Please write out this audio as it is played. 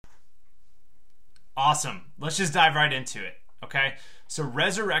Awesome. Let's just dive right into it. Okay. So,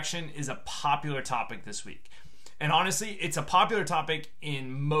 resurrection is a popular topic this week. And honestly, it's a popular topic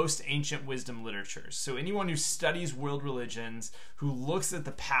in most ancient wisdom literatures. So, anyone who studies world religions, who looks at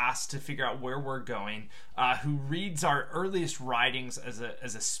the past to figure out where we're going, who reads our earliest writings as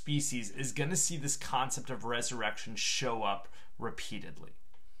a species, is going to see this concept of resurrection show up repeatedly.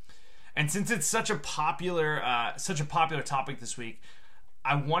 And since it's such a popular topic this week,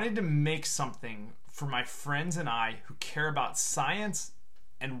 I wanted to make something for my friends and I who care about science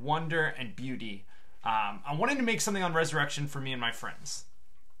and wonder and beauty. I wanted to make something on resurrection for me and my friends.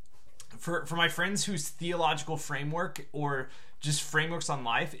 For my friends whose theological framework or just frameworks on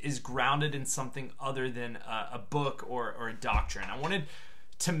life is grounded in something other than a book or a doctrine. I wanted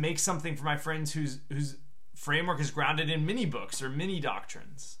to make something for my friends whose framework is grounded in mini books or mini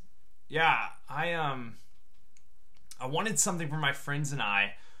doctrines. Yeah, I wanted something for my friends and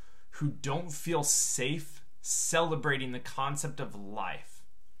I who don't feel safe celebrating the concept of life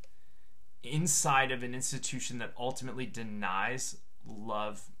inside of an institution that ultimately denies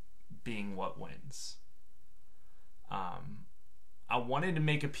love being what wins. I wanted to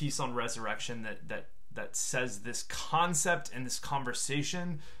make a piece on resurrection that says this concept and this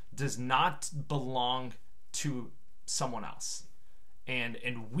conversation does not belong to someone else. And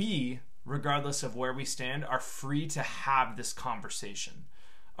we, regardless of where we stand, are free to have this conversation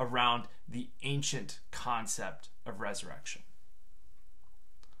around the ancient concept of resurrection.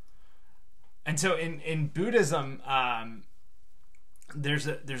 And so in Buddhism, there's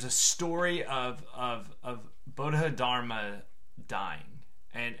a story of Bodhidharma dying.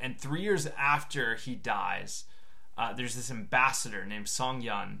 And 3 years after he dies, there's this ambassador named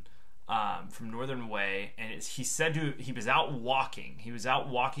Songyun from Northern Wei, and he said he was out walking. He was out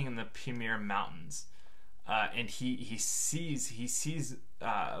walking in the Pamir Mountains, and he sees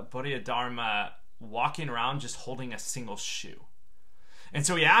Bodhidharma walking around just holding a single shoe. And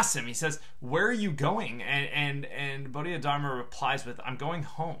so he asks him. He says, "Where are you going?" And Bodhidharma replies with, "I'm going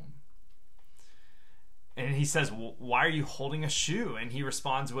home." And he says, "Well, why are you holding a shoe?" And he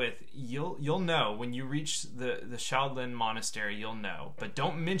responds with, "You'll know when you reach the Shaolin monastery. You'll know, but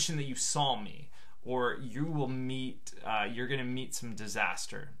don't mention that you saw me, or you will meet. You're going to meet some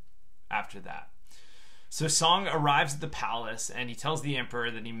disaster after that." So Song arrives at the palace, and he tells the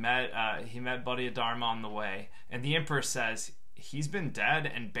emperor that he met Bodhidharma on the way, and the emperor says, "He's been dead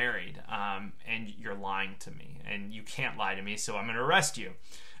and buried, and you're lying to me, and you can't lie to me, so I'm going to arrest you."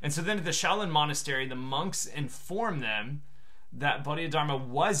 And so then at the Shaolin Monastery, the monks inform them that Bodhidharma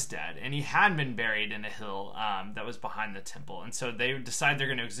was dead, and he had been buried in a hill that was behind the temple. And so they decide they're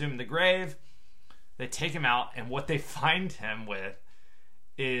going to exhume the grave. They take him out, and what they find him with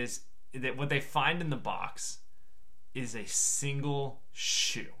is that what they find in the box is a single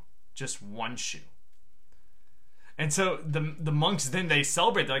shoe, just one shoe. And so the monks then they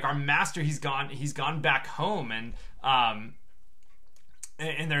celebrate. They're like, "Our master, he's gone back home,"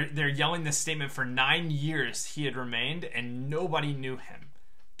 and they're yelling this statement. For 9 years he had remained, and nobody knew him.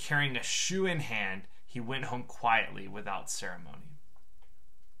 Carrying a shoe in hand, he went home quietly without ceremony.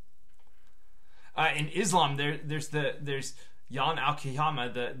 In Islam, there's Yawm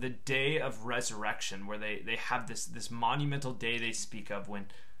al-Qiyamah, the day of resurrection, where they have this monumental day they speak of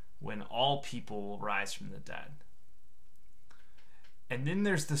when all people will rise from the dead. And then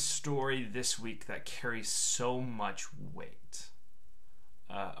there's the story this week that carries so much weight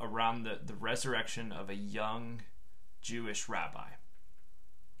around the resurrection of a young Jewish rabbi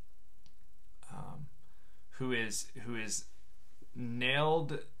who is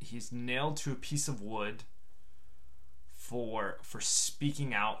nailed. He's nailed to a piece of wood for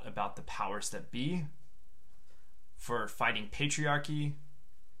speaking out about the powers that be, for fighting patriarchy,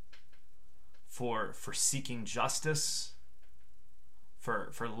 for seeking justice,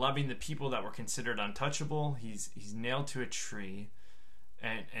 for loving the people that were considered untouchable. He's nailed to a tree,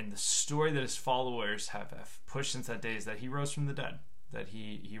 and the story that his followers have pushed since that day is that he rose from the dead, that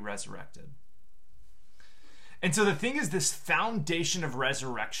he resurrected. And so the thing is, this foundation of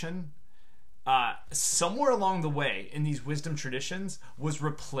resurrection, somewhere along the way in these wisdom traditions, was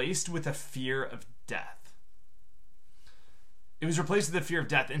replaced with a fear of death. It was replaced with the fear of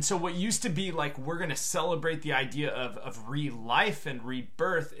death. And so what used to be like, we're going to celebrate the idea of re-life and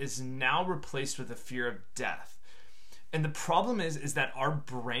rebirth, is now replaced with a fear of death. And the problem is that our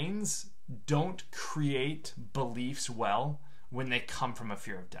brains don't create beliefs well when they come from a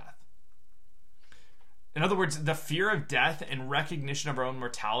fear of death. In other words, the fear of death and recognition of our own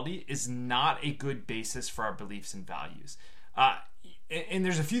mortality is not a good basis for our beliefs and values. And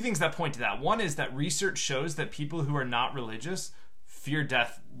there's a few things that point to that. One is that research shows that people who are not religious fear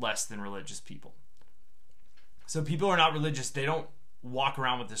death less than religious people. So people who are not religious, they don't walk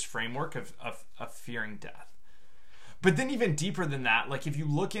around with this framework of fearing death. But then even deeper than that, like if you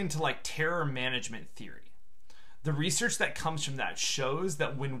look into like terror management theory, the research that comes from that shows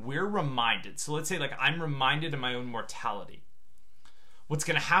that when we're reminded, so let's say like I'm reminded of my own mortality, what's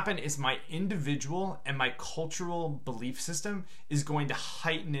going to happen is my individual and my cultural belief system is going to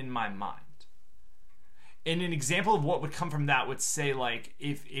heighten in my mind. And an example of what would come from that would say like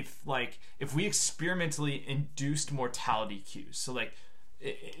if we experimentally induced mortality cues, so like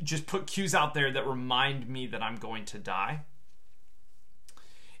just put cues out there that remind me that I'm going to die,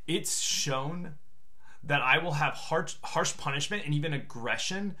 it's shown that I will have harsh punishment and even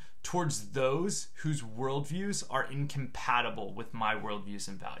aggression towards those whose worldviews are incompatible with my worldviews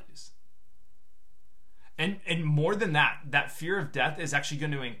and values. And more than that, that fear of death is actually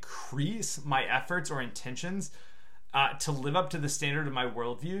going to increase my efforts or intentions to live up to the standard of my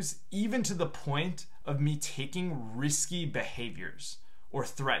worldviews, even to the point of me taking risky behaviors or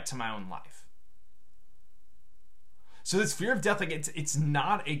threat to my own life. So this fear of death, like it's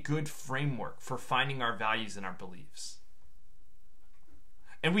not a good framework for finding our values and our beliefs.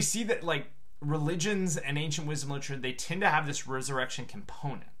 And we see that like religions and ancient wisdom literature, they tend to have this resurrection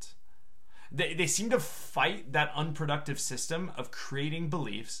component. They seem to fight that unproductive system of creating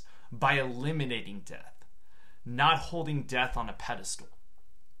beliefs by eliminating death, not holding death on a pedestal.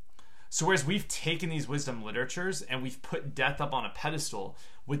 So whereas we've taken these wisdom literatures and we've put death up on a pedestal,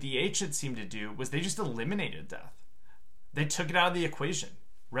 what the ancients seemed to do was they just eliminated death. They took it out of the equation.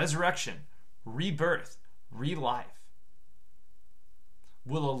 Resurrection, rebirth, re-life.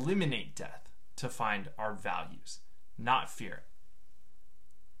 We'll eliminate death to find our values, not fear it.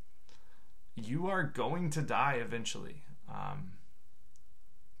 You are going to die eventually.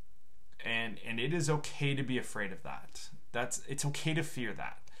 And it is okay to be afraid of that. It's okay to fear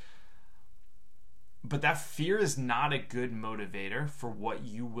that. But that fear is not a good motivator for what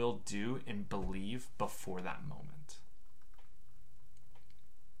you will do and believe before that moment.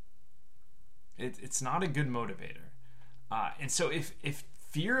 It's not a good motivator. And so if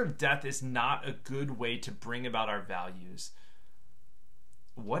fear of death is not a good way to bring about our values,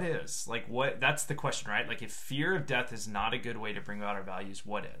 what is? Like what? That's the question, right? Like if fear of death is not a good way to bring about our values,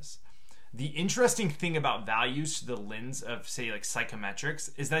 what is? The interesting thing about values through the lens of, say, like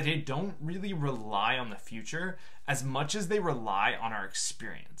psychometrics is that they don't really rely on the future as much as they rely on our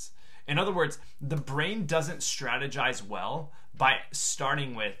experience. In other words, the brain doesn't strategize well by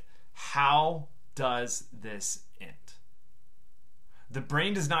starting with, how does this end? The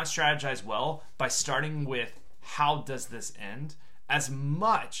brain does not strategize well by starting with, how does this end? As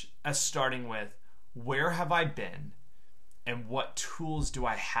much as starting with, where have I been and what tools do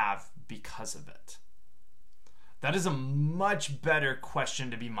I have because of it? That is a much better question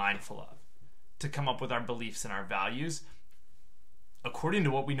to be mindful of, to come up with our beliefs and our values according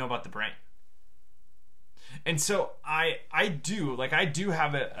to what we know about the brain. And so I do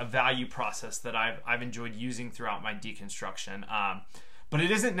have a value process that I've enjoyed using throughout my deconstruction. But it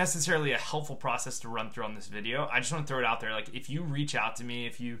isn't necessarily a helpful process to run through on this video. I just want to throw it out there. Like if you reach out to me,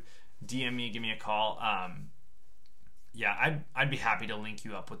 if you DM me, give me a call, I'd be happy to link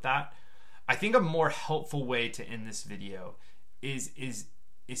you up with that. I think a more helpful way to end this video is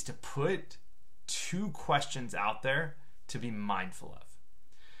to put two questions out there to be mindful of.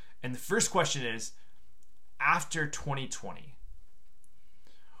 And the first question is, after 2020,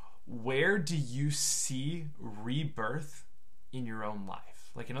 where do you see rebirth in your own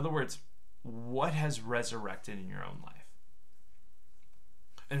life? Like, in other words, what has resurrected in your own life?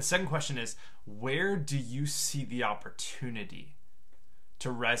 And the second question is, where do you see the opportunity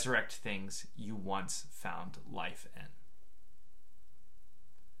to resurrect things you once found life in?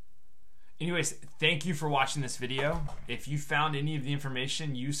 Anyways, thank you for watching this video. If you found any of the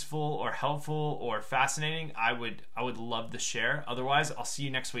information useful or helpful or fascinating, I would love to share. Otherwise, I'll see you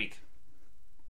next week.